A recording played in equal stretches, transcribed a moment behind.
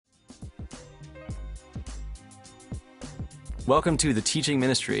Welcome to the teaching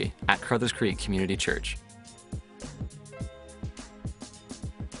ministry at Carthers Creek Community Church.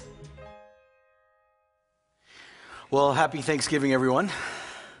 Well, happy Thanksgiving, everyone.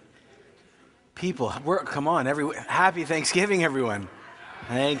 Come on, happy Thanksgiving, everyone.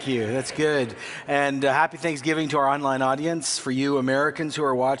 Thank you, that's good. And happy Thanksgiving to our online audience. For you Americans who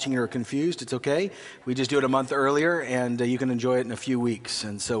are watching and are confused, it's okay. We just do it a month earlier, and you can enjoy it in a few weeks.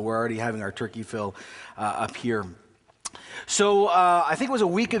 And so we're already having our turkey fill up here. So I think it was a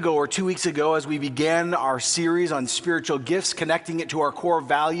week ago or 2 weeks ago as we began our series on spiritual gifts, connecting it to our core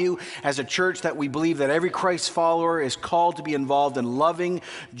value as a church that we believe that every Christ follower is called to be involved in loving,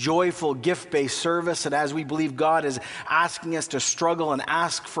 joyful, gift-based service. And as we believe God is asking us to struggle and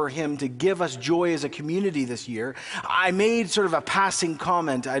ask for Him to give us joy as a community this year, I made sort of a passing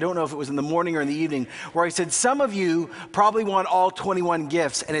comment, I don't know if it was in the morning or in the evening, where I said, some of you probably want all 21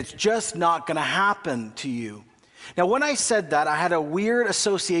 gifts and it's just not going to happen to you. Now, when I said that, I had a weird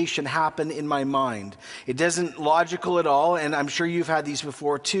association happen in my mind. It isn't logical at all, and I'm sure you've had these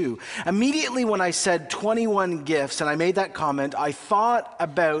before too. Immediately when I said 21 gifts, and I made that comment, I thought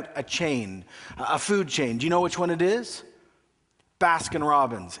about a chain, a food chain. Do you know which one it is?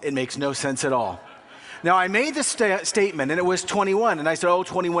 Baskin-Robbins. It makes no sense at all. Now, I made this statement, and it was 21, and I said,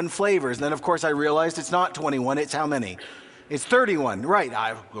 21 flavors. And then, of course, I realized it's not 21, it's how many? It's 31,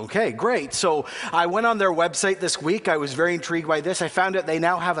 right. Okay, great. So I went on their website this week. I was very intrigued by this. I found out they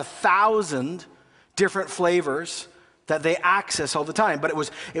now have 1,000 different flavors that they access all the time. But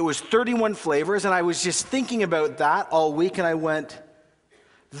it was 31 flavors, and I was just thinking about that all week, and I went,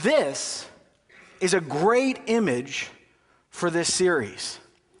 this is a great image for this series.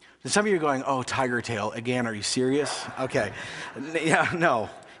 And some of you are going, oh, Tiger Tail, again, are you serious? Okay. Yeah, no,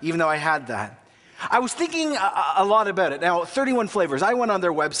 even though I had that. I was thinking a lot about it. Now, 31 flavors. I went on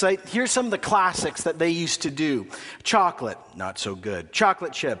their website. Here's some of the classics that they used to do. Chocolate, not so good.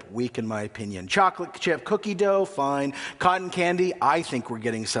 Chocolate chip, weak in my opinion. Chocolate chip cookie dough, fine. Cotton candy, I think we're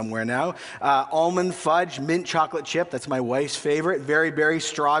getting somewhere now. Almond fudge, mint chocolate chip, that's my wife's favorite. Very berry,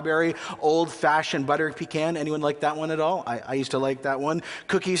 strawberry, old-fashioned butter pecan. Anyone like that one at all? I used to like that one.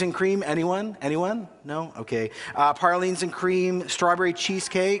 Cookies and cream, anyone? Anyone? No? Okay. Pralines and cream, strawberry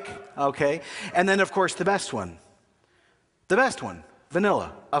cheesecake, okay. And then, of course, the best one,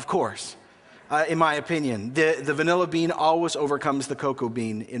 vanilla, of course, in my opinion. The vanilla bean always overcomes the cocoa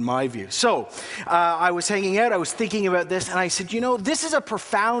bean, in my view. So I was hanging out, I was thinking about this, and I said, this is a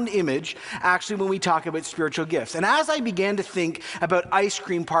profound image, actually, when we talk about spiritual gifts. And as I began to think about ice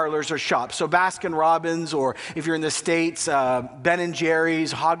cream parlors or shops, so Baskin-Robbins, or if you're in the States, Ben &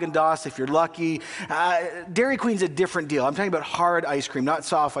 Jerry's, Haagen-Dazs, if you're lucky. Dairy Queen's a different deal. I'm talking about hard ice cream, not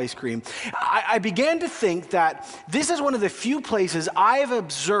soft ice cream. I began to think that this is one of the few places I've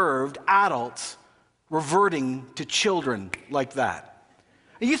observed adults reverting to children like that.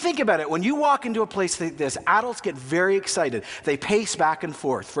 You think about it, when you walk into a place like this, adults get very excited. They pace back and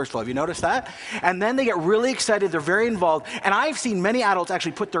forth, first of all. Have you noticed that? And then they get really excited, they're very involved. And I've seen many adults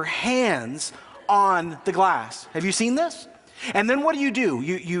actually put their hands on the glass. Have you seen this? And then what do?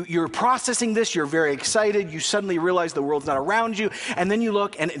 You're processing this, you're very excited, you suddenly realize the world's not around you, and then you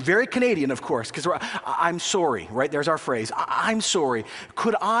look, and very Canadian, of course, because I'm sorry, right? There's our phrase, I'm sorry.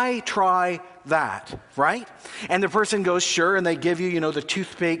 Could I try that, right? And the person goes, sure, and they give you, the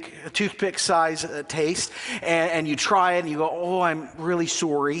toothpick size taste, and you try it, and you go, oh, I'm really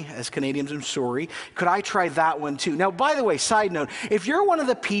sorry. As Canadians, I'm sorry. Could I try that one too? Now, by the way, side note, if you're one of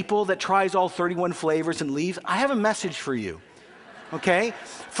the people that tries all 31 flavors and leaves, I have a message for you. Okay?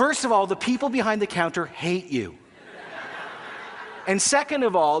 First of all, the people behind the counter hate you. And second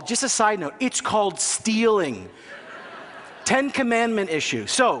of all, just a side note, it's called stealing. 10 Commandment issue.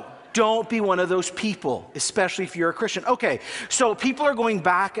 So, don't be one of those people, especially if you're a Christian. Okay, so people are going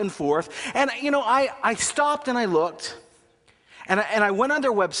back and forth. And, I stopped and I looked. And I went on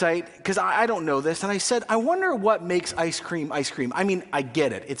their website, because I don't know this, and I said, I wonder what makes ice cream ice cream. I mean, I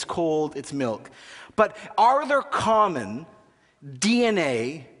get it. It's cold, it's milk. But are there common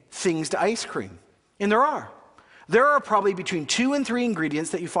DNA things to ice cream? And there are. There are probably between 2 and 3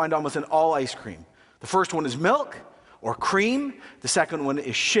 ingredients that you find almost in all ice cream. The first one is milk or cream. The second one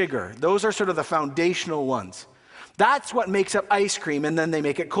is sugar. Those are sort of the foundational ones. That's what makes up ice cream, and then they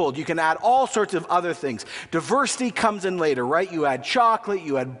make it cold. You can add all sorts of other things. Diversity comes in later, right? You add chocolate,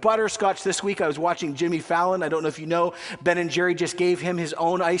 you add butterscotch. This week I was watching Jimmy Fallon. I don't know if you know, Ben & Jerry just gave him his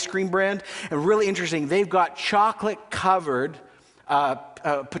own ice cream brand. And really interesting, they've got chocolate-covered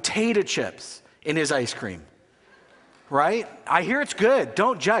potato chips in his ice cream, right? I hear it's good.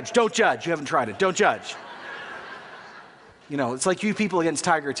 Don't judge. Don't judge. You haven't tried it. Don't judge. It's like you people against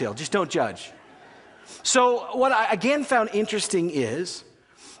Tiger Tail. Just don't judge. So what I again found interesting is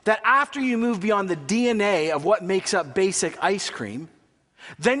that after you move beyond the DNA of what makes up basic ice cream,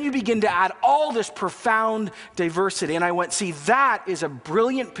 then you begin to add all this profound diversity. And I went, see, that is a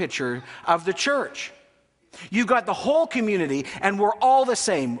brilliant picture of the church. You've got the whole community, and we're all the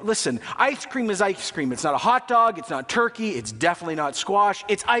same. Listen, ice cream is ice cream. It's not a hot dog. It's not turkey. It's definitely not squash.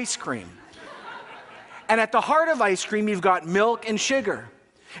 It's ice cream. And at the heart of ice cream, you've got milk and sugar.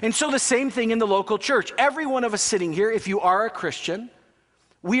 And so the same thing in the local church. Every one of us sitting here, if you are a Christian,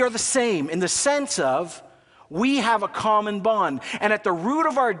 we are the same in the sense of we have a common bond. And at the root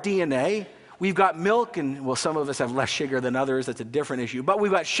of our DNA, we've got milk, and well, some of us have less sugar than others. That's a different issue. But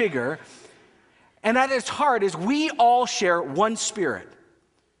we've got sugar. And at its heart is we all share one spirit.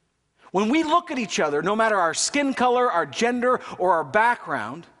 When we look at each other, no matter our skin color, our gender, or our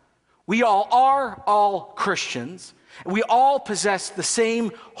background, we all are all Christians. We all possess the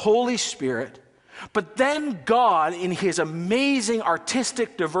same Holy Spirit. But then God, in his amazing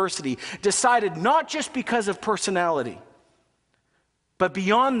artistic diversity, decided not just because of personality, but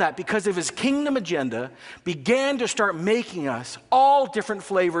beyond that, because of his kingdom agenda, began to start making us all different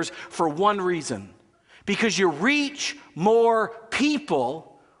flavors for one reason. Because you reach more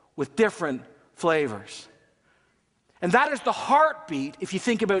people with different flavors. And that is the heartbeat if you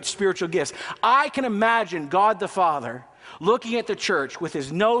think about spiritual gifts. I can imagine God the Father looking at the church with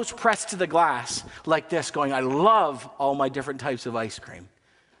his nose pressed to the glass like this, going, I love all my different types of ice cream.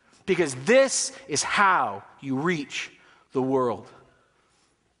 Because this is how you reach the world.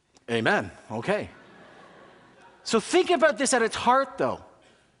 Amen. Okay. So think about this at its heart, though.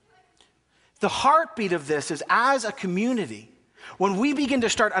 The heartbeat of this is as a community, when we begin to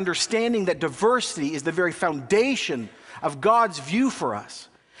start understanding that diversity is the very foundation of God's view for us,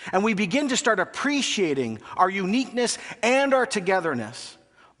 and we begin to start appreciating our uniqueness and our togetherness,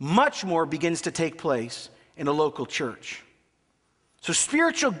 much more begins to take place in a local church. So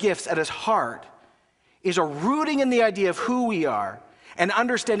spiritual gifts at its heart is a rooting in the idea of who we are and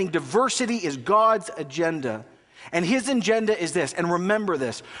understanding diversity is God's agenda. And his agenda is this, and remember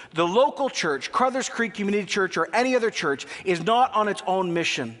this, the local church, Crothers Creek Community Church or any other church, is not on its own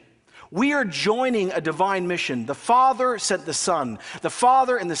mission. We are joining a divine mission. The Father sent the Son. The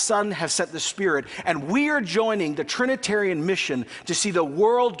Father and the Son have sent the Spirit. And we are joining the Trinitarian mission to see the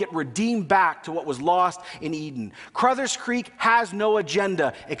world get redeemed back to what was lost in Eden. Crothers Creek has no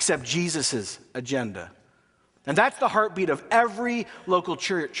agenda except Jesus' agenda. And that's the heartbeat of every local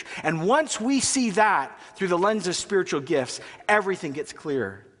church. And once we see that through the lens of spiritual gifts, everything gets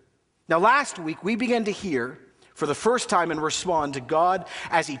clearer. Now, last week, we began to hear for the first time and respond to God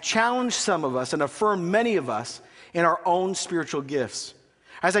as he challenged some of us and affirmed many of us in our own spiritual gifts.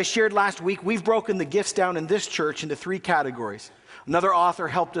 As I shared last week, we've broken the gifts down in this church into 3 categories. Another author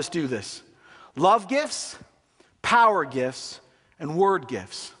helped us do this: love gifts, power gifts, and word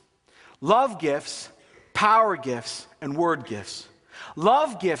gifts. Love gifts, power gifts, and word gifts.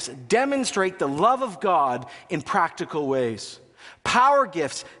 Love gifts demonstrate the love of God in practical ways. Power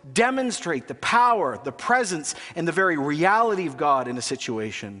gifts demonstrate the power, the presence, and the very reality of God in a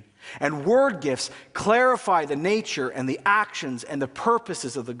situation. And word gifts clarify the nature and the actions and the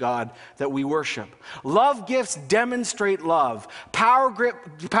purposes of the God that we worship. Love gifts demonstrate love. Power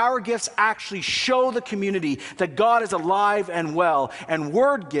gifts actually show the community that God is alive and well. And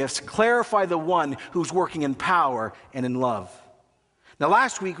word gifts clarify the one who's working in power and in love. Now,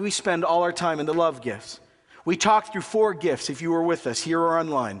 last week we spent all our time in the love gifts. We talked through 4 gifts if you were with us here or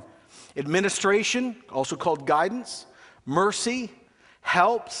online. Administration, also called guidance, mercy,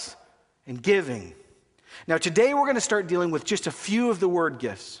 helps, and giving. Now today we're going to start dealing with just a few of the word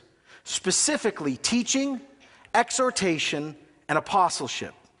gifts, specifically teaching, exhortation, and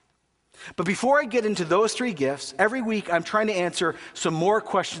apostleship. But before I get into those 3 gifts, every week I'm trying to answer some more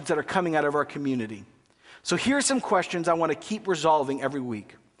questions that are coming out of our community. So here's some questions I want to keep resolving every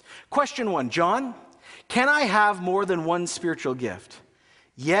week. Question 1, John, can I have more than one spiritual gift?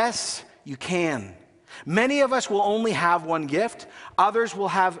 Yes, you can. Many of us will only have one gift. Others will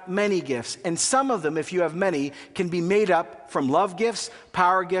have many gifts. And some of them, if you have many, can be made up from love gifts,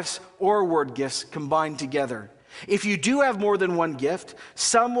 power gifts, or word gifts combined together. If you do have more than one gift,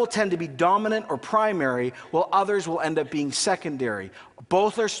 some will tend to be dominant or primary, while others will end up being secondary.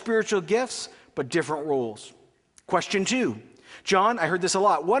 Both are spiritual gifts, but different roles. Question 2. John, I heard this a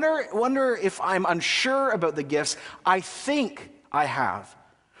lot. Wonder if I'm unsure about the gifts I think I have.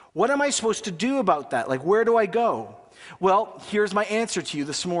 What am I supposed to do about that? Like, where do I go? Well, here's my answer to you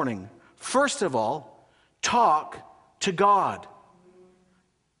this morning. First of all, talk to God.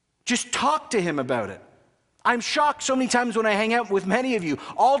 Just talk to him about it. I'm shocked so many times when I hang out with many of you,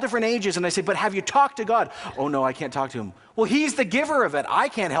 all different ages, and I say, but have you talked to God? Oh no, I can't talk to him. Well, he's the giver of it. I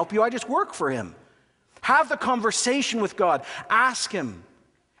can't help you. I just work for him. Have the conversation with God. Ask him,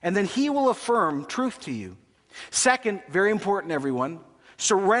 and then he will affirm truth to you. Second, very important, everyone,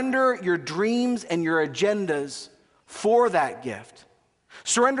 surrender your dreams and your agendas for that gift.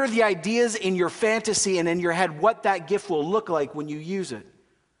 Surrender the ideas in your fantasy and in your head what that gift will look like when you use it.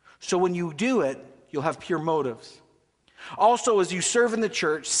 So when you do it, you'll have pure motives. Also, as you serve in the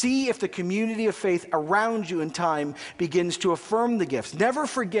church, see if the community of faith around you in time begins to affirm the gifts. Never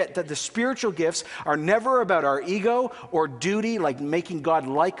forget that the spiritual gifts are never about our ego or duty, like making God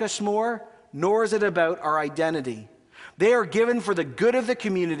like us more, nor is it about our identity. They are given for the good of the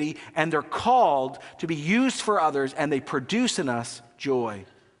community, and they're called to be used for others, and they produce in us joy.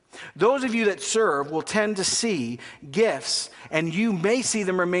 Those of you that serve will tend to see gifts, and you may see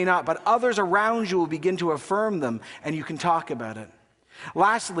them or may not, but others around you will begin to affirm them, and you can talk about it.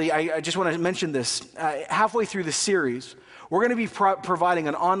 Lastly, I just want to mention this. Halfway through the series, we're going to be providing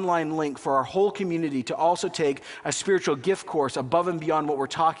an online link for our whole community to also take a spiritual gift course above and beyond what we're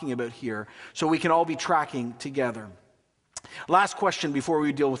talking about here, so we can all be tracking together. Last question before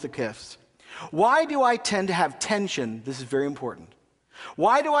we deal with the gifts. Why do I tend to have tension? This is very important.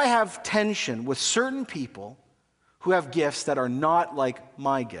 Why do I have tension with certain people who have gifts that are not like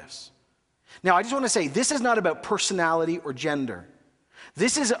my gifts? Now, I just want to say, this is not about personality or gender.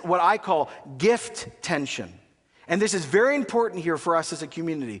 This is what I call gift tension. And this is very important here for us as a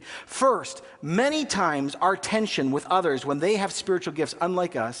community. First, many times our tension with others when they have spiritual gifts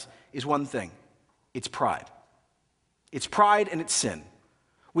unlike us is one thing. It's pride. It's pride and it's sin.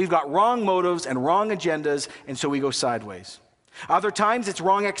 We've got wrong motives and wrong agendas, and so we go sideways. Other times it's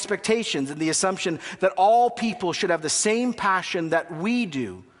wrong expectations and the assumption that all people should have the same passion that we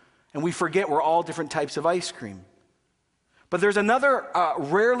do, and we forget we're all different types of ice cream. But there's another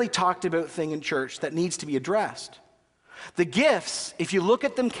rarely talked about thing in church that needs to be addressed. The gifts, if you look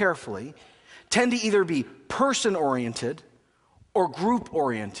at them carefully, tend to either be person-oriented or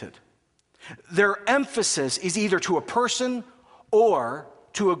group-oriented. Their emphasis is either to a person or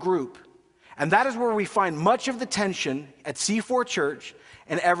to a group. And that is where we find much of the tension at C4 Church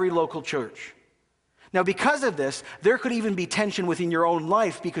and every local church. Now, because of this, there could even be tension within your own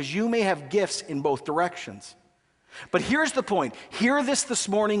life because you may have gifts in both directions. But here's the point. Hear this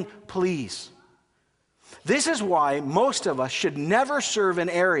morning, please. This is why most of us should never serve in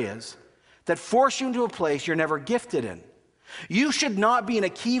areas that force you into a place you're never gifted in. You should not be in a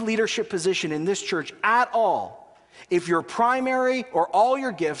key leadership position in this church at all if your primary or all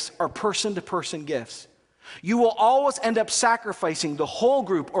your gifts are person-to-person gifts. You will always end up sacrificing the whole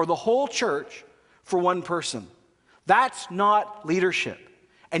group or the whole church for one person. That's not leadership,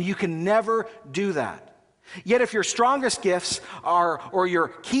 and you can never do that. Yet if your strongest gifts or your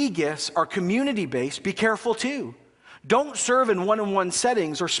key gifts are community-based, be careful too. Don't serve in one-on-one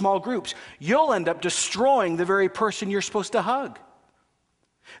settings or small groups. You'll end up destroying the very person you're supposed to hug.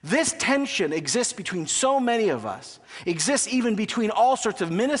 This tension exists between so many of us, exists even between all sorts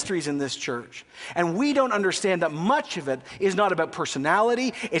of ministries in this church. And we don't understand that much of it is not about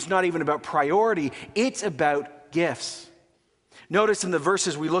personality, it's not even about priority, it's about gifts. Notice in the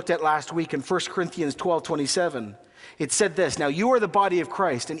verses we looked at last week in 1 Corinthians 12:27, it said this, "Now you are the body of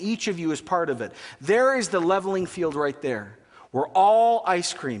Christ, and each of you is part of it." There is the leveling field right there. We're all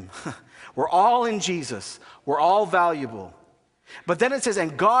ice cream. We're all in Jesus. We're all valuable. But then it says,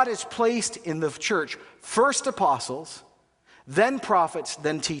 and God has placed in the church first apostles, then prophets,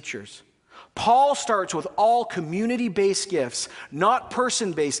 then teachers. Paul starts with all community-based gifts, not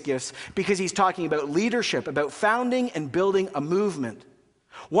person-based gifts, because he's talking about leadership, about founding and building a movement.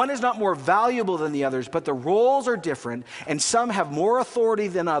 One is not more valuable than the others, but the roles are different, and some have more authority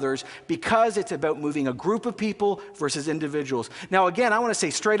than others because it's about moving a group of people versus individuals. Now again, I want to say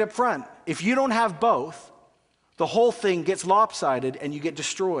straight up front, if you don't have both, the whole thing gets lopsided and you get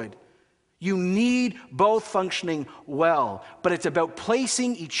destroyed. You need both functioning well, but it's about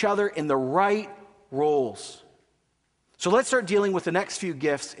placing each other in the right roles. So let's start dealing with the next few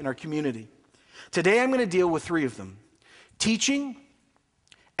gifts in our community. Today I'm going to deal with 3 of them: teaching,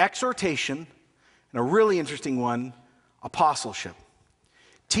 exhortation, and a really interesting one, apostleship.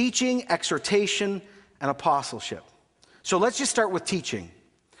 Teaching, exhortation, and apostleship. So let's just start with teaching.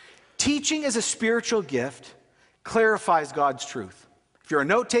 Teaching as a spiritual gift clarifies God's truth. If you're a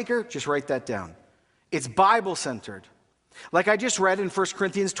note taker, just write that down. It's Bible-centered. Like I just read in 1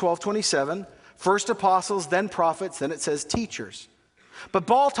 Corinthians 12:27, first apostles, then prophets, then it says teachers. But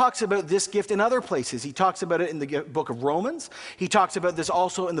Paul talks about this gift in other places. He talks about it in the book of Romans. He talks about this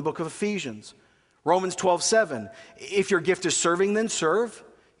also in the book of Ephesians. Romans 12:7, if your gift is serving, then serve.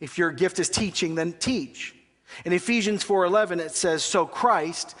 If your gift is teaching, then teach. In Ephesians 4:11, it says, so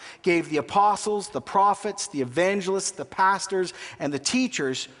Christ gave the apostles, the prophets, the evangelists, the pastors, and the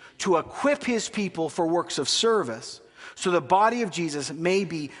teachers to equip his people for works of service, so the body of Jesus may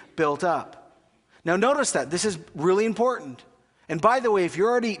be built up. Now notice that. This is really important. And by the way, if you're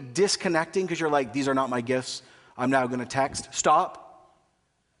already disconnecting because you're like, these are not my gifts, I'm now going to text, stop.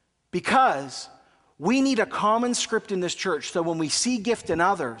 Because we need a common script in this church so when we see gift in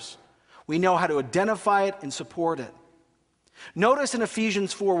others, we know how to identify it and support it. Notice in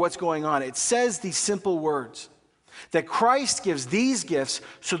Ephesians 4 what's going on. It says these simple words, that Christ gives these gifts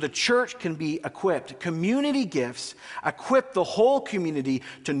so the church can be equipped. Community gifts equip the whole community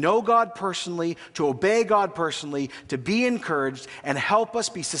to know God personally, to obey God personally, to be encouraged, and help us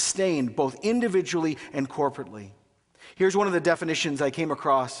be sustained both individually and corporately. Here's one of the definitions I came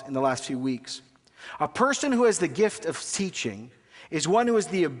across in the last few weeks. A person who has the gift of teaching is one who has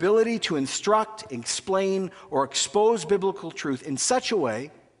the ability to instruct, explain, or expose biblical truth in such a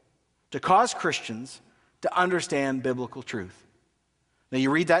way to cause Christians to understand biblical truth. Now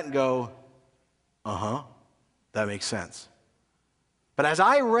you read that and go, that makes sense. But as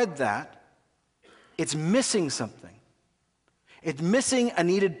I read that, it's missing something. It's missing a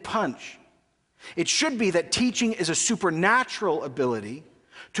needed punch. It should be that teaching is a supernatural ability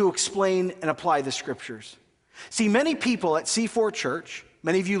to explain and apply the scriptures. See, many people at C4 Church,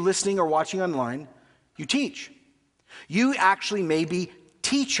 many of you listening or watching online, you teach. You actually may be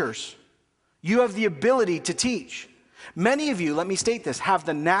teachers. You have the ability to teach. Many of you, let me state this, have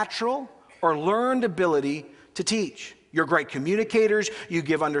the natural or learned ability to teach. You're great communicators, you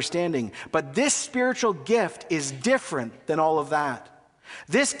give understanding. But this spiritual gift is different than all of that.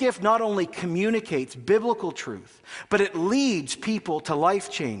 This gift not only communicates biblical truth, but it leads people to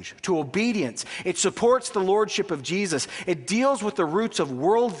life change, to obedience. It supports the lordship of Jesus. It deals with the roots of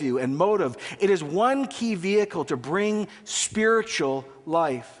worldview and motive. It is one key vehicle to bring spiritual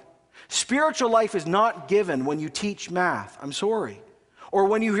life. Spiritual life is not given when you teach math. I'm sorry. Or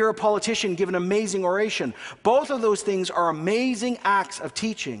when you hear a politician give an amazing oration. Both of those things are amazing acts of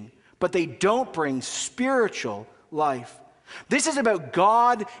teaching, but they don't bring spiritual life. This is about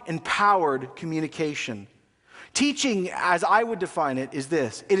God-empowered communication. Teaching, as I would define it, is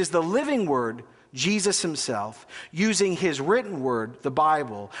this. It is the living word, Jesus himself, using his written word, the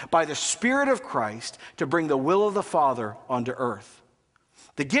Bible, by the Spirit of Christ to bring the will of the Father onto earth.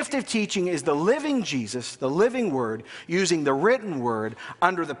 The gift of teaching is the living Jesus, the living word, using the written word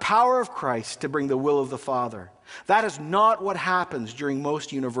under the power of Christ to bring the will of the Father. That is not what happens during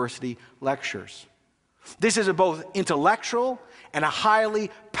most university lectures. This is a both intellectual and a highly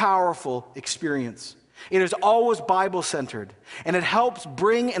powerful experience. It is always Bible-centered, and it helps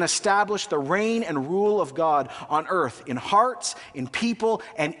bring and establish the reign and rule of God on earth, in hearts, in people,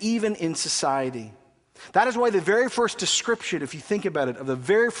 and even in society. That is why the very first description, if you think about it, of the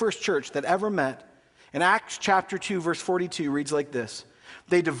very first church that ever met, in Acts chapter 2, verse 42, reads like this.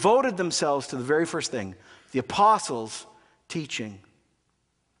 They devoted themselves to the very first thing, the apostles' teaching.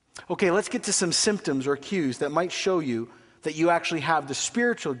 Okay, let's get to some symptoms or cues that might show you that you actually have the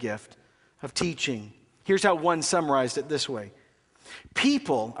spiritual gift of teaching. Here's how one summarized it this way.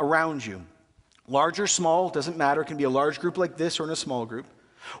 People around you, large or small, doesn't matter, it can be a large group like this or in a small group,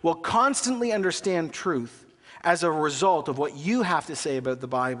 will constantly understand truth as a result of what you have to say about the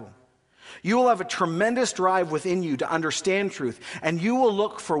Bible. You will have a tremendous drive within you to understand truth, and you will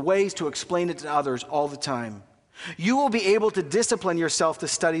look for ways to explain it to others all the time. You will be able to discipline yourself to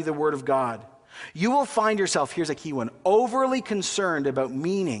study the Word of God. You will find yourself, here's a key one, overly concerned about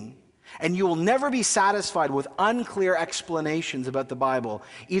meaning, and you will never be satisfied with unclear explanations about the Bible,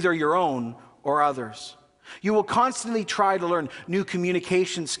 either your own or others. You will constantly try to learn new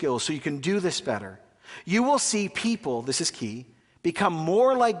communication skills so you can do this better. You will see people, this is key, become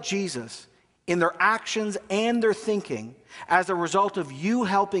more like Jesus in their actions and their thinking as a result of you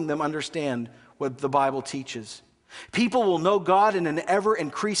helping them understand what the Bible teaches. People will know God in an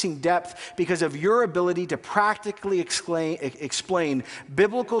ever-increasing depth because of your ability to practically explain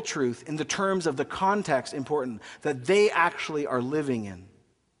biblical truth in the terms of the context important that they actually are living in.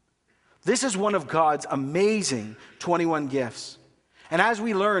 This is one of God's amazing 21 gifts. And as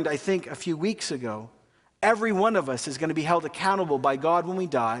we learned, I think, a few weeks ago, every one of us is going to be held accountable by God when we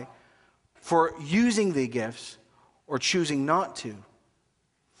die for using the gifts or choosing not to.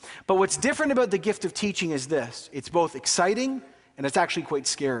 But what's different about the gift of teaching is this. It's both exciting and it's actually quite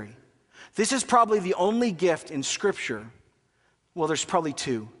scary. This is probably the only gift in Scripture, well, there's probably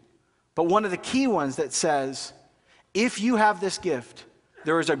two, but one of the key ones that says, if you have this gift,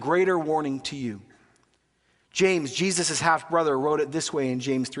 there is a greater warning to you. James, Jesus' half-brother, wrote it this way in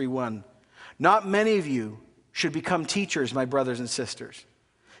James 3:1. Not many of you should become teachers, my brothers and sisters,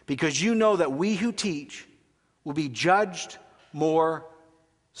 because you know that we who teach will be judged more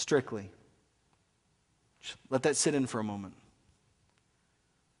strictly. Just let that sit in for a moment.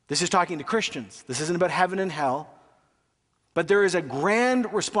 This is talking to Christians. This isn't about heaven and hell. But there is a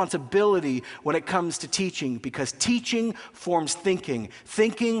grand responsibility when it comes to teaching, because teaching forms thinking.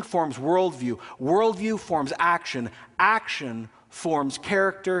 Thinking forms worldview. Worldview forms action. Action forms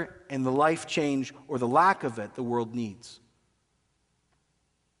character and the life change, or the lack of it, the world needs.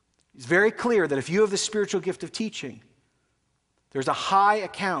 It's very clear that if you have the spiritual gift of teaching, there's a high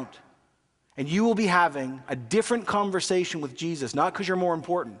account, and you will be having a different conversation with Jesus, not because you're more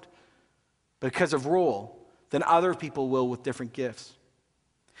important, but because of role, than other people will with different gifts.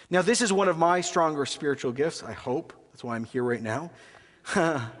 Now, this is one of my stronger spiritual gifts, I hope. That's why I'm here right now.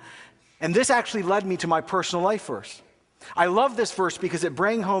 And this actually led me to my personal life verse. I love this verse because it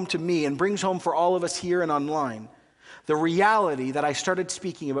brings home to me and brings home for all of us here and online the reality that I started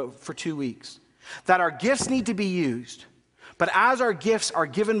speaking about for 2 weeks. That our gifts need to be used, but as our gifts are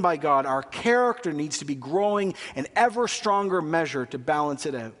given by God, our character needs to be growing in ever stronger measure to balance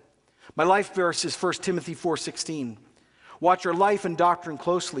it out. My life verse is 1 Timothy 4:16. Watch your life and doctrine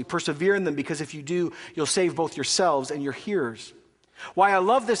closely. Persevere in them, because if you do, you'll save both yourselves and your hearers. Why I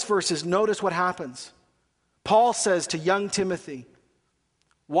love this verse is notice what happens. Paul says to young Timothy,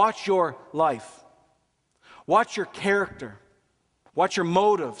 watch your life. Watch your character. Watch your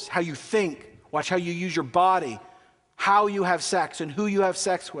motives, how you think. Watch how you use your body, how you have sex and who you have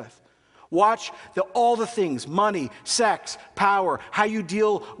sex with. Watch all the things, money, sex, power, how you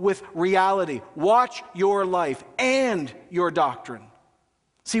deal with reality. Watch your life and your doctrine.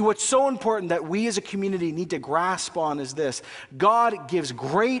 See, what's so important that we as a community need to grasp on is this. God gives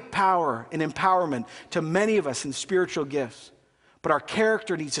great power and empowerment to many of us in spiritual gifts, but our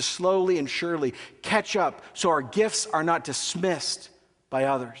character needs to slowly and surely catch up so our gifts are not dismissed by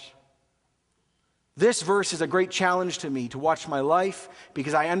others. This verse is a great challenge to me to watch my life,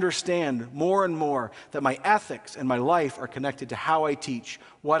 because I understand more and more that my ethics and my life are connected to how I teach,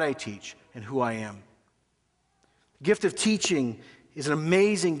 what I teach, and who I am. The gift of teaching is an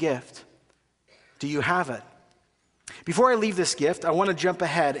amazing gift. Do you have it? Before I leave this gift, I want to jump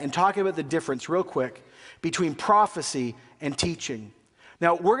ahead and talk about the difference real quick between prophecy and teaching.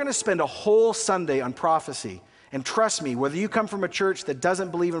 Now, we're going to spend a whole Sunday on prophecy. And trust me, whether you come from a church that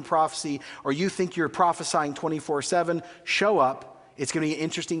doesn't believe in prophecy or you think you're prophesying 24/7, show up. It's going to be an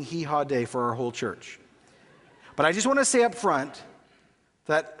interesting hee-haw day for our whole church. But I just want to say up front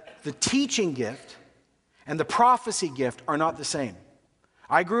that the teaching gift and the prophecy gift are not the same.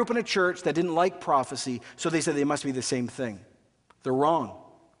 I grew up in a church that didn't like prophecy, so they said they must be the same thing. They're wrong.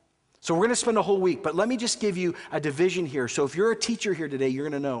 So we're going to spend a whole week, but let me just give you a division here. So if you're a teacher here today, you're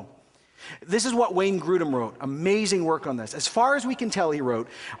going to know. This is what Wayne Grudem wrote. Amazing work on this. As far as we can tell, he wrote,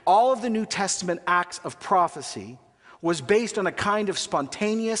 all of the New Testament acts of prophecy was based on a kind of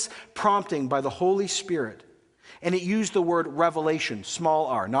spontaneous prompting by the Holy Spirit. And it used the word revelation, small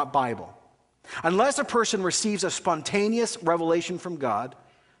r, not Bible. Unless a person receives a spontaneous revelation from God,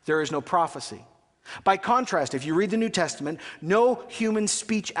 there is no prophecy. By contrast, if you read the New Testament, no human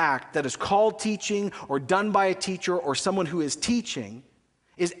speech act that is called teaching or done by a teacher or someone who is teaching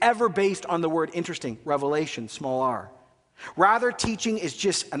is ever based on the word, interesting, revelation, small r. Rather, teaching is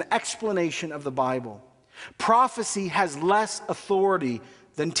just an explanation of the Bible. Prophecy has less authority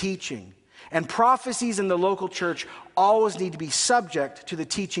than teaching. And prophecies in the local church always need to be subject to the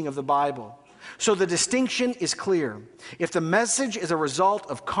teaching of the Bible. So the distinction is clear. If the message is a result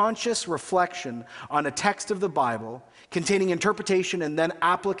of conscious reflection on a text of the Bible, containing interpretation and then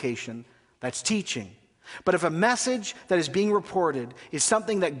application, that's teaching. But if a message that is being reported is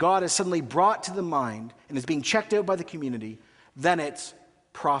something that God has suddenly brought to the mind and is being checked out by the community, then it's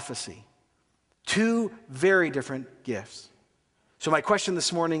prophecy. Two very different gifts. So my question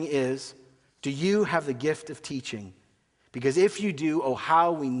this morning is, do you have the gift of teaching? Because if you do, oh,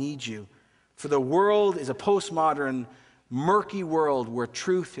 how we need you. For the world is a postmodern, murky world where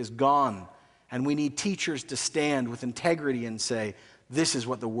truth is gone, and we need teachers to stand with integrity and say, this is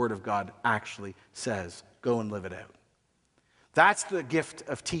what the Word of God actually says. Go and live it out. That's the gift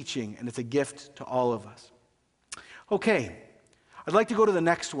of teaching, and it's a gift to all of us. Okay, I'd like to go to the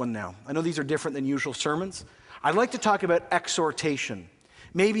next one now. I know these are different than usual sermons. I'd like to talk about exhortation.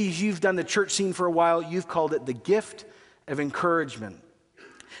 Maybe you've done the church scene for a while. You've called it the gift of encouragement.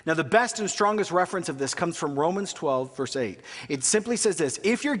 Now, the best and strongest reference of this comes from Romans 12, verse 8. It simply says this: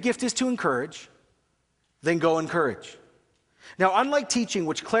 if your gift is to encourage, then go encourage. Now, unlike teaching,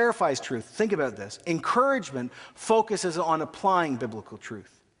 which clarifies truth, think about this. Encouragement focuses on applying biblical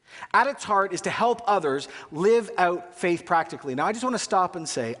truth. At its heart is to help others live out faith practically. Now, I just want to stop and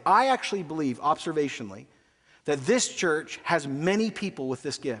say, I actually believe, observationally, that this church has many people with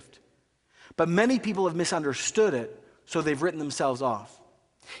this gift. But many people have misunderstood it, so they've written themselves off.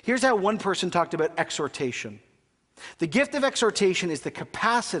 Here's how one person talked about exhortation. The gift of exhortation is the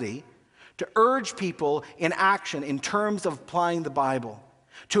capacity to urge people in action in terms of applying the Bible,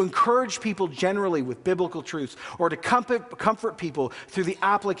 to encourage people generally with biblical truths, or to comfort people through the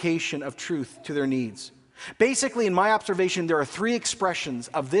application of truth to their needs. Basically, in my observation, there are three expressions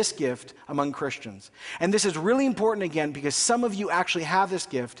of this gift among Christians. And this is really important, again, because some of you actually have this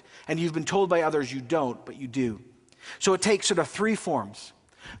gift, and you've been told by others you don't, but you do. So it takes sort of three forms.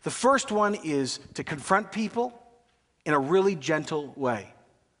 The first one is to confront people in a really gentle way.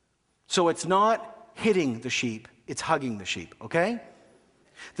 So it's not hitting the sheep, it's hugging the sheep, okay?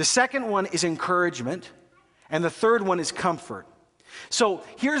 The second one is encouragement, and the third one is comfort. So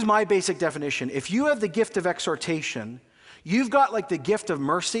here's my basic definition. If you have the gift of exhortation, you've got like the gift of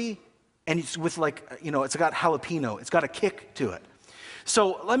mercy, and it's with like, it's got jalapeno. It's got a kick to it.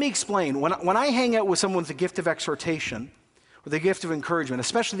 So let me explain. When I hang out with someone with the gift of exhortation, or the gift of encouragement,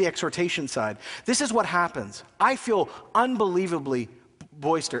 especially the exhortation side, this is what happens. I feel unbelievably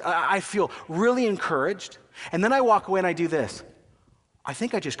boisterous. I feel really encouraged, and then I walk away and I do this. I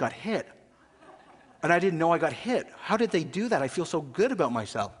think I just got hit. And I didn't know I got hit. How did they do that? I feel so good about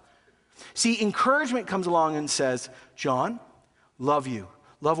myself. See, encouragement comes along and says, John, love you.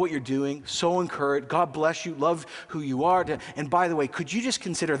 Love what you're doing. So encouraged. God bless you. Love who you are. And by the way, could you just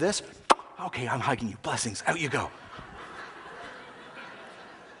consider this? Okay, I'm hugging you. Blessings. Out you go.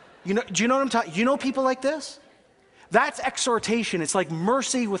 Do you know what I'm talking? You know people like this? That's exhortation. It's like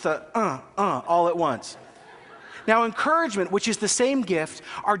mercy with a all at once. Now, encouragement, which is the same gift,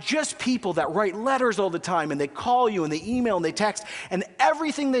 are just people that write letters all the time, and they call you, and they email, and they text, and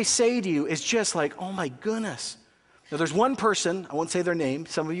everything they say to you is just like, oh my goodness. Now, there's one person, I won't say their name,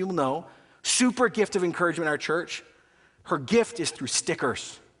 some of you will know, super gift of encouragement in our church. Her gift is through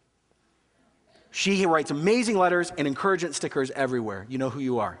stickers. She writes amazing letters and encouragement stickers everywhere. You know who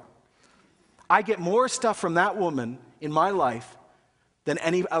you are. I get more stuff from that woman in my life than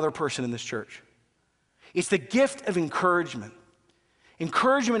any other person in this church. It's the gift of encouragement.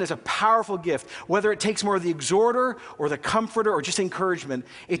 Encouragement is a powerful gift. Whether it takes more of the exhorter or the comforter or just encouragement,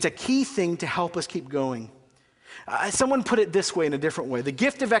 it's a key thing to help us keep going. Someone put it this way in a different way. The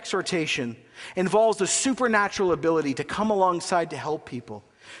gift of exhortation involves the supernatural ability to come alongside to help people,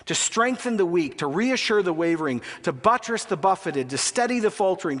 to strengthen the weak, to reassure the wavering, to buttress the buffeted, to steady the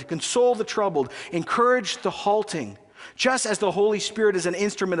faltering, to console the troubled, encourage the halting. Just as the Holy Spirit is an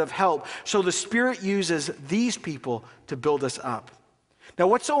instrument of help, so the Spirit uses these people to build us up. Now,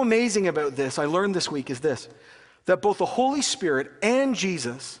 what's so amazing about this, I learned this week, is this, that both the Holy Spirit and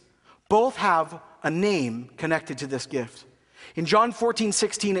Jesus both have a name connected to this gift. In John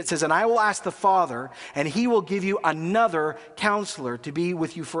 14:16, it says, and I will ask the Father, and he will give you another counselor to be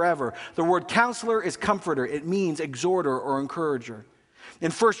with you forever. The word counselor is comforter. It means exhorter or encourager. In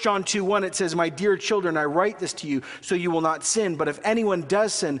 1 John 2:1, it says, my dear children, I write this to you so you will not sin. But if anyone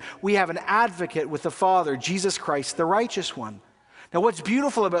does sin, we have an advocate with the Father, Jesus Christ, the righteous one. Now, what's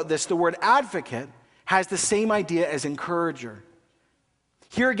beautiful about this, the word advocate has the same idea as encourager.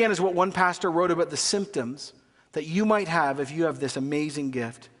 Here again is what one pastor wrote about the symptoms that you might have if you have this amazing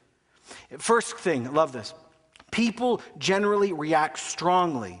gift. First thing, I love this. People generally react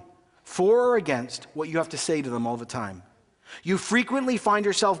strongly for or against what you have to say to them all the time. You frequently find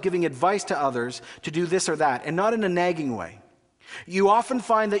yourself giving advice to others to do this or that, and not in a nagging way. You often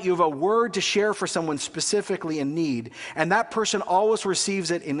find that you have a word to share for someone specifically in need, and that person always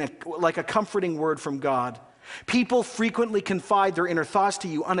receives it like a comforting word from God. People frequently confide their inner thoughts to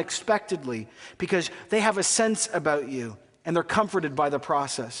you unexpectedly because they have a sense about you, and they're comforted by the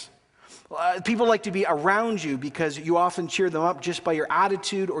process. People like to be around you because you often cheer them up just by your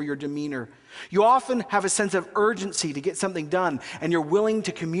attitude or your demeanor. You often have a sense of urgency to get something done, and you're willing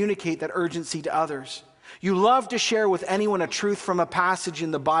to communicate that urgency to others. You love to share with anyone a truth from a passage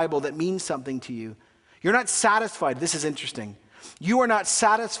in the Bible that means something to you. You're not satisfied. This is interesting. You are not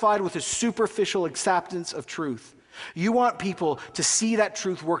satisfied with a superficial acceptance of truth. You want people to see that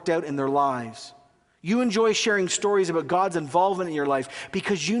truth worked out in their lives. You enjoy sharing stories about God's involvement in your life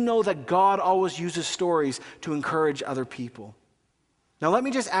because you know that God always uses stories to encourage other people. Now, let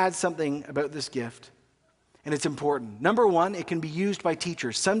me just add something about this gift, and it's important. Number one, it can be used by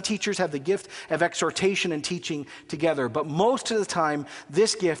teachers. Some teachers have the gift of exhortation and teaching together, but most of the time,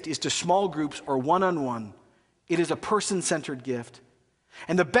 this gift is to small groups or one-on-one. It is a person-centered gift.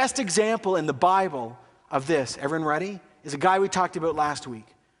 And the best example in the Bible of this, everyone ready, is a guy we talked about last week.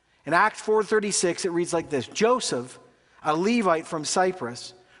 In Acts 4:36, it reads like this: Joseph, a Levite from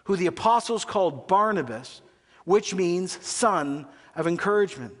Cyprus, who the apostles called Barnabas, which means son of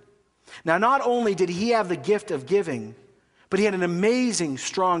encouragement. Now, not only did he have the gift of giving, but he had an amazing,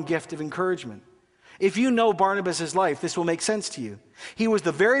 strong gift of encouragement. If you know Barnabas' life, this will make sense to you. He was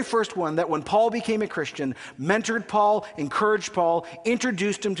the very first one that when Paul became a Christian, mentored Paul, encouraged Paul,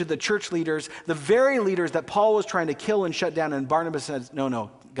 introduced him to the church leaders, the very leaders that Paul was trying to kill and shut down, and Barnabas said,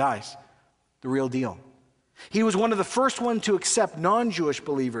 no, guys, the real deal. He was one of the first ones to accept non-Jewish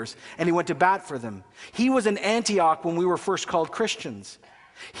believers, and he went to bat for them. He was in Antioch when we were first called Christians.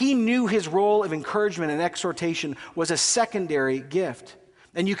 He knew his role of encouragement and exhortation was a secondary gift.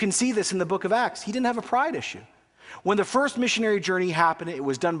 And you can see this in the book of Acts. He didn't have a pride issue. When the first missionary journey happened, it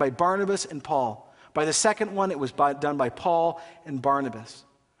was done by Barnabas and Paul. By the second one, it was done by Paul and Barnabas.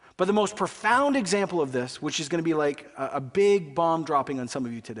 But the most profound example of this, which is going to be like a big bomb dropping on some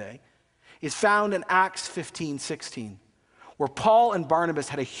of you today, is found in Acts 15:16, where Paul and Barnabas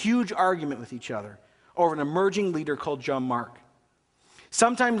had a huge argument with each other over an emerging leader called John Mark.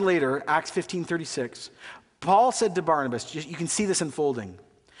 Sometime later, Acts 15:36, Paul said to Barnabas, you can see this unfolding,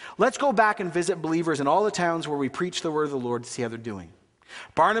 let's go back and visit believers in all the towns where we preach the word of the Lord to see how they're doing.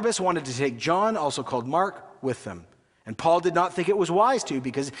 Barnabas wanted to take John, also called Mark, with them. And Paul did not think it was wise to,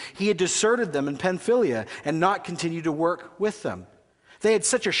 because he had deserted them in Pamphylia and not continued to work with them. They had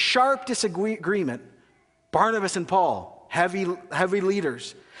such a sharp disagreement, Barnabas and Paul, heavy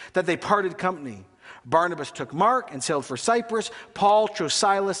leaders, that they parted company. Barnabas took Mark and sailed for Cyprus. Paul chose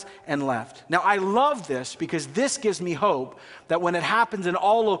Silas and left. Now, I love this because this gives me hope that when it happens in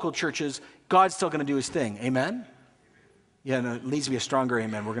all local churches, God's still going to do his thing. Amen? Yeah, no, it needs to be a stronger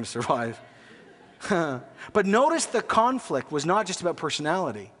amen. We're going to survive. But notice the conflict was not just about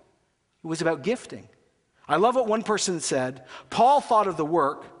personality. It was about gifting. I love what one person said. Paul thought of the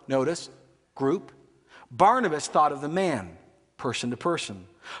work, notice, group. Barnabas thought of the man, person to person.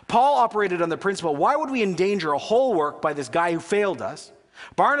 Paul operated on the principle, why would we endanger a whole work by this guy who failed us?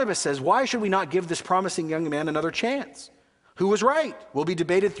 Barnabas says, why should we not give this promising young man another chance? Who was right? Will be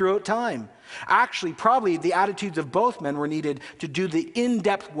debated throughout time. Actually, probably the attitudes of both men were needed to do the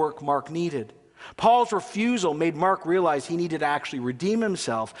in-depth work Mark needed. Paul's refusal made Mark realize he needed to actually redeem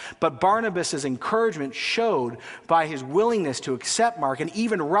himself, but Barnabas' encouragement showed by his willingness to accept Mark and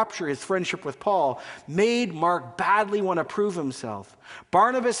even rupture his friendship with Paul made Mark badly want to prove himself.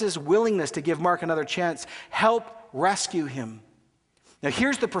 Barnabas' willingness to give Mark another chance helped rescue him. Now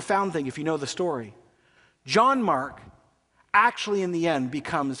here's the profound thing if you know the story. John Mark actually in the end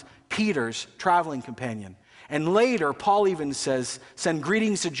becomes Peter's traveling companion. And later, Paul even says, send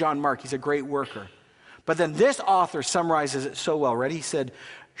greetings to John Mark. He's a great worker. But then this author summarizes it so well, right? He said,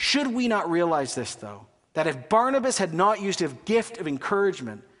 should we not realize this, though? That if Barnabas had not used his gift of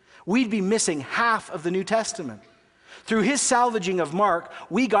encouragement, we'd be missing half of the New Testament. Through his salvaging of Mark,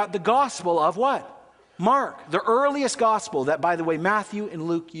 we got the gospel of what? Mark, the earliest gospel that, by the way, Matthew and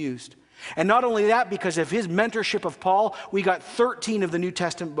Luke used. And not only that, because of his mentorship of Paul, we got 13 of the New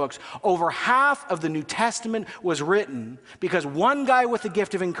Testament books. Over half of the New Testament was written because one guy with the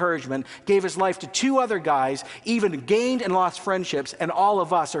gift of encouragement gave his life to two other guys, even gained and lost friendships, and all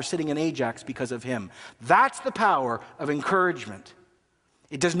of us are sitting in Ajax because of him. That's the power of encouragement.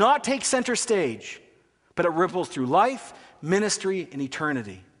 It does not take center stage, but it ripples through life, ministry, and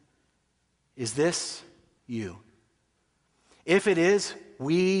eternity. Is this you? If it is,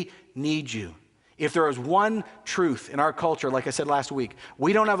 we need you. If there is one truth in our culture, like I said last week,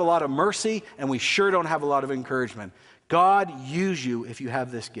 we don't have a lot of mercy and we sure don't have a lot of encouragement. God, use you if you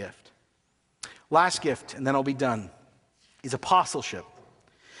have this gift. Last gift, and then I'll be done, is apostleship.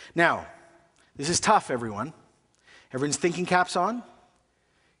 Now, this is tough, everyone. Everyone's thinking caps on?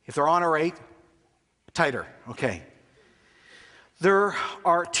 If they're on, all right, tighter, okay. There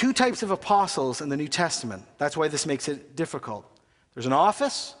are two types of apostles in the New Testament. That's why this makes it difficult. There's an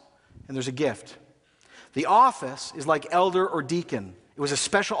office and there's a gift. The office is like elder or deacon. It was a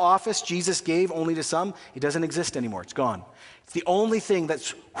special office Jesus gave only to some. It doesn't exist anymore. It's gone. It's the only thing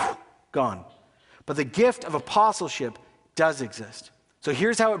that's gone. But the gift of apostleship does exist. So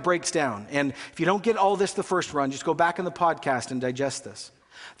here's how it breaks down. And if you don't get all this the first run, just go back in the podcast and digest this.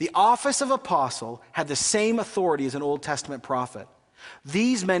 The office of apostle had the same authority as an Old Testament prophet.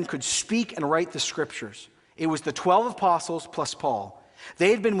 These men could speak and write the scriptures. It was the 12 apostles plus Paul.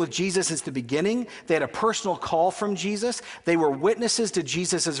 They had been with Jesus since the beginning. They had a personal call from Jesus. They were witnesses to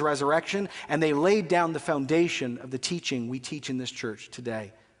Jesus' resurrection, and they laid down the foundation of the teaching we teach in this church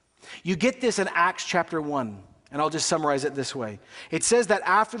today. You get this in Acts chapter 1. And I'll just summarize it this way. It says that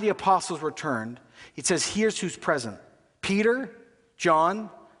after the apostles returned, it says, here's who's present: Peter, John,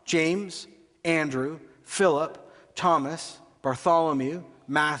 James, Andrew, Philip, Thomas, Bartholomew,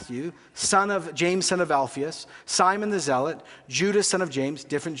 Matthew, James, son of Alphaeus, Simon the Zealot, Judas, son of James,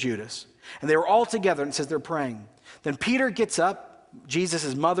 different Judas. And they were all together, and it says they're praying. Then Peter gets up,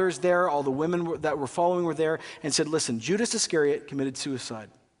 Jesus' mother's there, all the women that were following were there, and said, listen, Judas Iscariot committed suicide,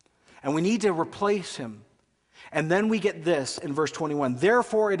 and we need to replace him. And then we get this in verse 21.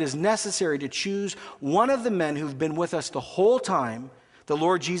 Therefore, it is necessary to choose one of the men who've been with us the whole time the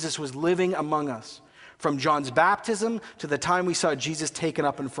Lord Jesus was living among us, from John's baptism to the time we saw Jesus taken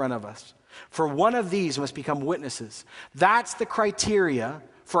up in front of us. For one of these must become witnesses. That's the criteria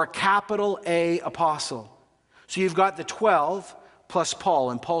for a capital A apostle. So you've got the 12 plus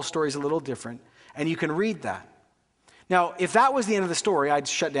Paul, and Paul's story is a little different, and you can read that. Now, if that was the end of the story, I'd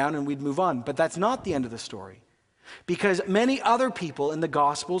shut down and we'd move on, but that's not the end of the story. Because many other people in the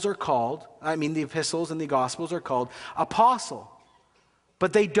Gospels are called, the epistles and the Gospels are called apostle.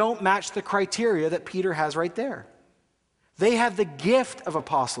 But they don't match the criteria that Peter has right there. They have the gift of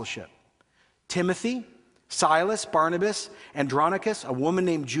apostleship. Timothy, Silas, Barnabas, Andronicus, a woman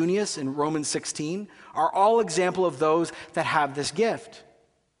named Junius in Romans 16, are all example of those that have this gift.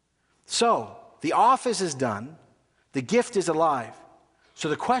 So, the office is done, the gift is alive. So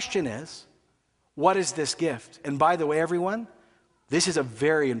the question is, what is this gift? And by the way, everyone, this is a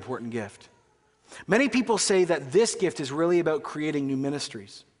very important gift. Many people say that this gift is really about creating new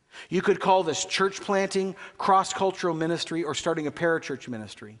ministries. You could call this church planting, cross-cultural ministry, or starting a parachurch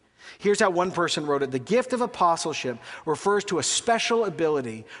ministry. Here's how one person wrote it. The gift of apostleship refers to a special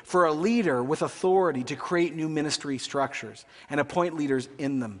ability for a leader with authority to create new ministry structures and appoint leaders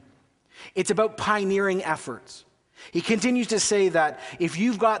in them. It's about pioneering efforts. He continues to say that if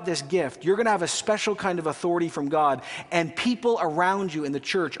you've got this gift, you're going to have a special kind of authority from God, and people around you in the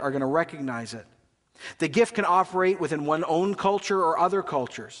church are going to recognize it. The gift can operate within one's own culture or other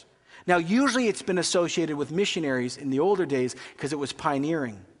cultures. Now, usually it's been associated with missionaries in the older days because it was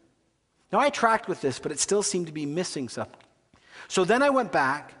pioneering. Now, I tracked with this, but it still seemed to be missing something. So then I went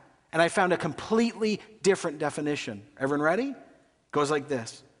back and I found a completely different definition. Everyone ready? It goes like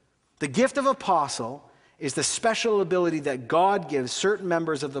this. The gift of apostle is the special ability that God gives certain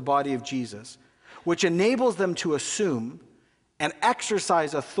members of the body of Jesus, which enables them to assume and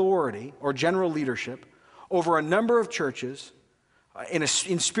exercise authority or general leadership over a number of churches in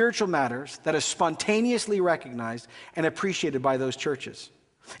spiritual matters that is spontaneously recognized and appreciated by those churches.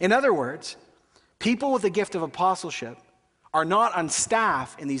 In other words, people with the gift of apostleship are not on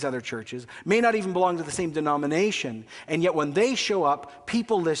staff in these other churches, may not even belong to the same denomination, and yet when they show up,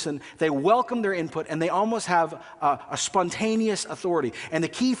 people listen, they welcome their input, and they almost have a spontaneous authority. And the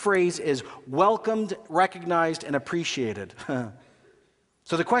key phrase is welcomed, recognized, and appreciated.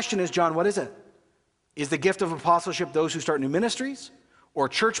 So the question is, John, what is it? Is the gift of apostleship those who start new ministries, or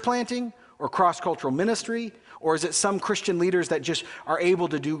church planting, or cross-cultural ministry, or is it some Christian leaders that just are able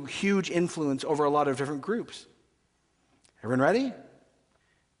to do huge influence over a lot of different groups? Everyone ready?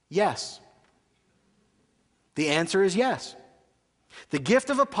 Yes. The answer is yes. The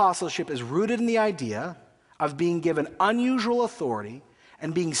gift of apostleship is rooted in the idea of being given unusual authority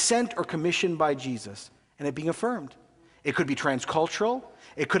and being sent or commissioned by Jesus, and it being affirmed. It could be transcultural.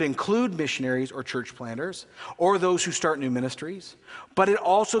 It could include missionaries or church planters or those who start new ministries, but it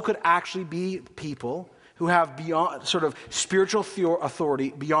also could actually be people who have beyond sort of spiritual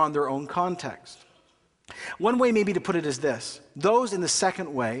authority beyond their own context. One way maybe to put it is this. Those in the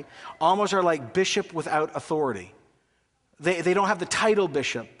second way almost are like bishop without authority. They don't have the title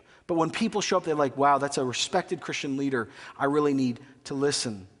bishop, but when people show up, they're like, wow, that's a respected Christian leader. I really need to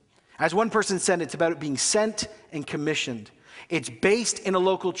listen. As one person said, it's about it being sent and commissioned. It's based in a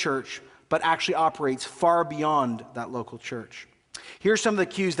local church, but actually operates far beyond that local church. Here's some of the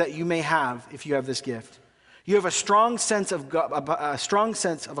cues that you may have if you have this gift. You have a strong sense of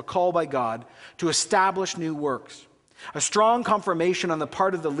a call by God to establish new works. A strong confirmation on the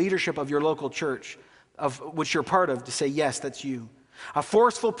part of the leadership of your local church, of which you're part of, to say, yes, that's you. A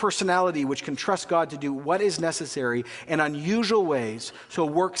forceful personality which can trust God to do what is necessary in unusual ways so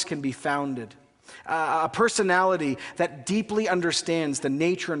works can be founded. A personality that deeply understands the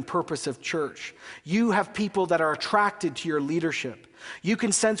nature and purpose of church. You have people that are attracted to your leadership. You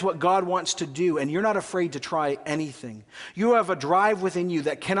can sense what God wants to do, and you're not afraid to try anything. You have a drive within you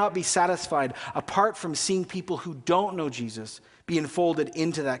that cannot be satisfied apart from seeing people who don't know Jesus be enfolded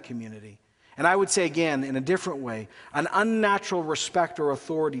into that community. And I would say again, in a different way, an unnatural respect or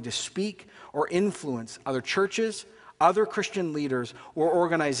authority to speak or influence other churches, other Christian leaders, or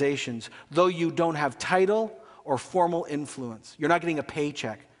organizations, though you don't have title or formal influence. You're not getting a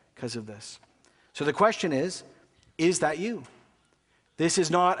paycheck because of this. So the question is that you? This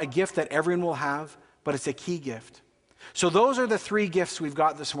is not a gift that everyone will have, but it's a key gift. So those are the three gifts we've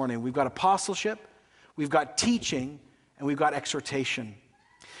got this morning. We've got apostleship, we've got teaching, and we've got exhortation.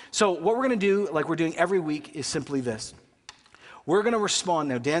 So what we're going to do, like we're doing every week, is simply this. We're going to respond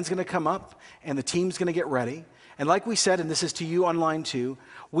now. Dan's going to come up, and the team's going to get ready. And like we said, and this is to you online too,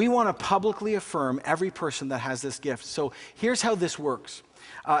 we want to publicly affirm every person that has this gift. So here's how this works.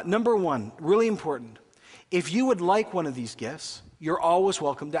 Number one, really important. If you would like one of these gifts, you're always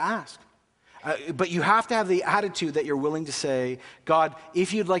welcome to ask. But you have to have the attitude that you're willing to say, God,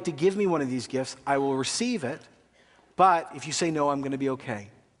 if you'd like to give me one of these gifts, I will receive it. But if you say no, I'm going to be okay.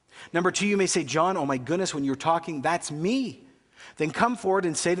 Number two, you may say, John, oh my goodness, when you're talking, that's me. Then come forward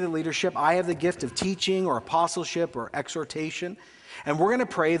and say to the leadership, I have the gift of teaching or apostleship or exhortation. And we're going to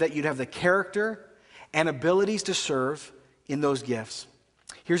pray that you'd have the character and abilities to serve in those gifts.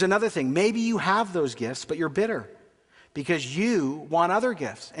 Here's another thing. Maybe you have those gifts, but you're bitter because you want other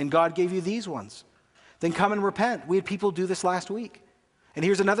gifts and God gave you these ones. Then come and repent. We had people do this last week. And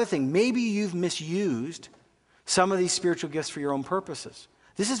here's another thing. Maybe you've misused some of these spiritual gifts for your own purposes.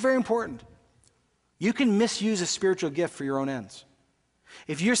 This is very important. You can misuse a spiritual gift for your own ends.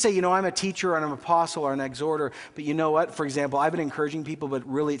 If you say, I'm a teacher or I'm an apostle or an exhorter, but you know what? For example, I've been encouraging people, but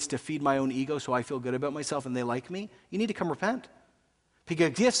really it's to feed my own ego so I feel good about myself and they like me. You need to come repent.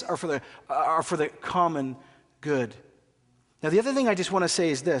 Because gifts are for the common good. Now, the other thing I just want to say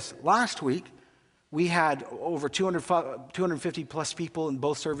is this. Last week, we had over 250 plus people in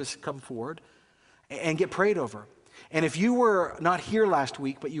both services come forward and get prayed over. And if you were not here last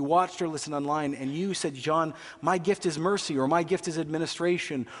week, but you watched or listened online and you said, John, my gift is mercy, or my gift is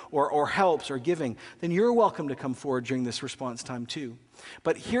administration, or helps, or giving, then you're welcome to come forward during this response time too.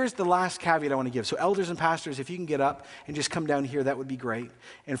 But here's the last caveat I want to give. So elders and pastors, if you can get up and just come down here, that would be great.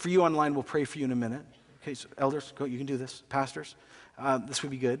 And for you online, we'll pray for you in a minute. Okay, so elders, go, you can do this. Pastors, this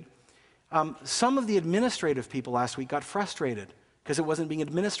would be good. Some of the administrative people last week got frustrated because it wasn't being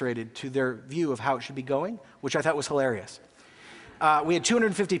administrated to their view of how it should be going, which I thought was hilarious. We had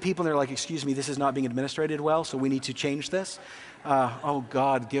 250 people, and they're like, excuse me, this is not being administrated well, so we need to change this. Oh,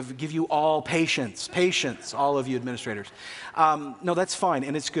 God, give you all patience, all of you administrators. No, that's fine,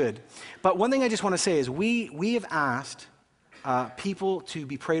 and it's good. But one thing I just want to say is we have asked people to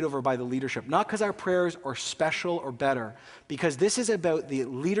be prayed over by the leadership, not because our prayers are special or better, because this is about the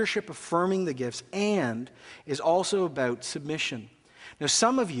leadership affirming the gifts and is also about submission. Now,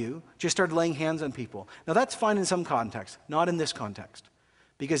 some of you just started laying hands on people. Now, that's fine in some contexts, not in this context,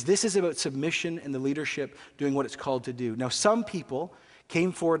 because this is about submission and the leadership doing what it's called to do. Now, some people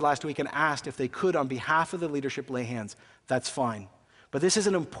came forward last week and asked if they could, on behalf of the leadership, lay hands. That's fine. But this is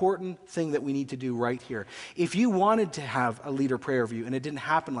an important thing that we need to do right here. If you wanted to have a leader pray over you and it didn't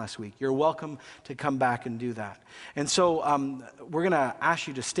happen last week, you're welcome to come back and do that. And so we're going to ask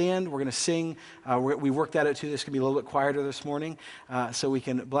you to stand. We're going to sing. We worked that out too. This can be a little bit quieter this morning so we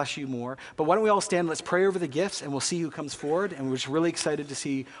can bless you more. But why don't we all stand? Let's pray over the gifts and we'll see who comes forward. And we're just really excited to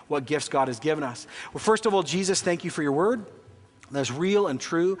see what gifts God has given us. Well, first of all, Jesus, thank you for your word. That's real and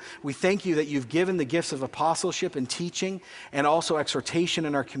true. We thank you that you've given the gifts of apostleship and teaching and also exhortation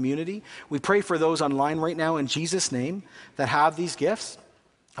in our community. We pray for those online right now in Jesus' name that have these gifts.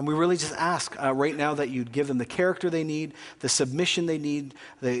 And we really just ask right now that you'd give them the character they need, the submission they need,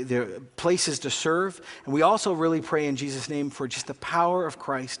 the places to serve. And we also really pray in Jesus' name for just the power of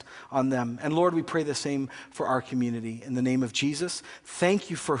Christ on them. And Lord, we pray the same for our community. In the name of Jesus, thank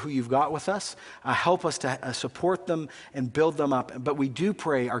you for who you've got with us. Help us to support them and build them up. But we do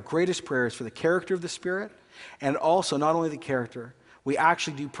pray, our greatest prayer is for the character of the Spirit, and also not only the character, we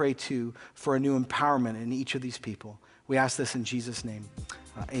actually do pray too for a new empowerment in each of these people. We ask this in Jesus' name.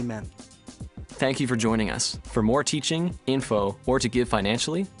 Amen. Thank you for joining us. For more teaching, info, or to give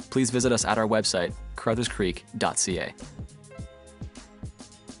financially, please visit us at our website, carutherscreek.ca.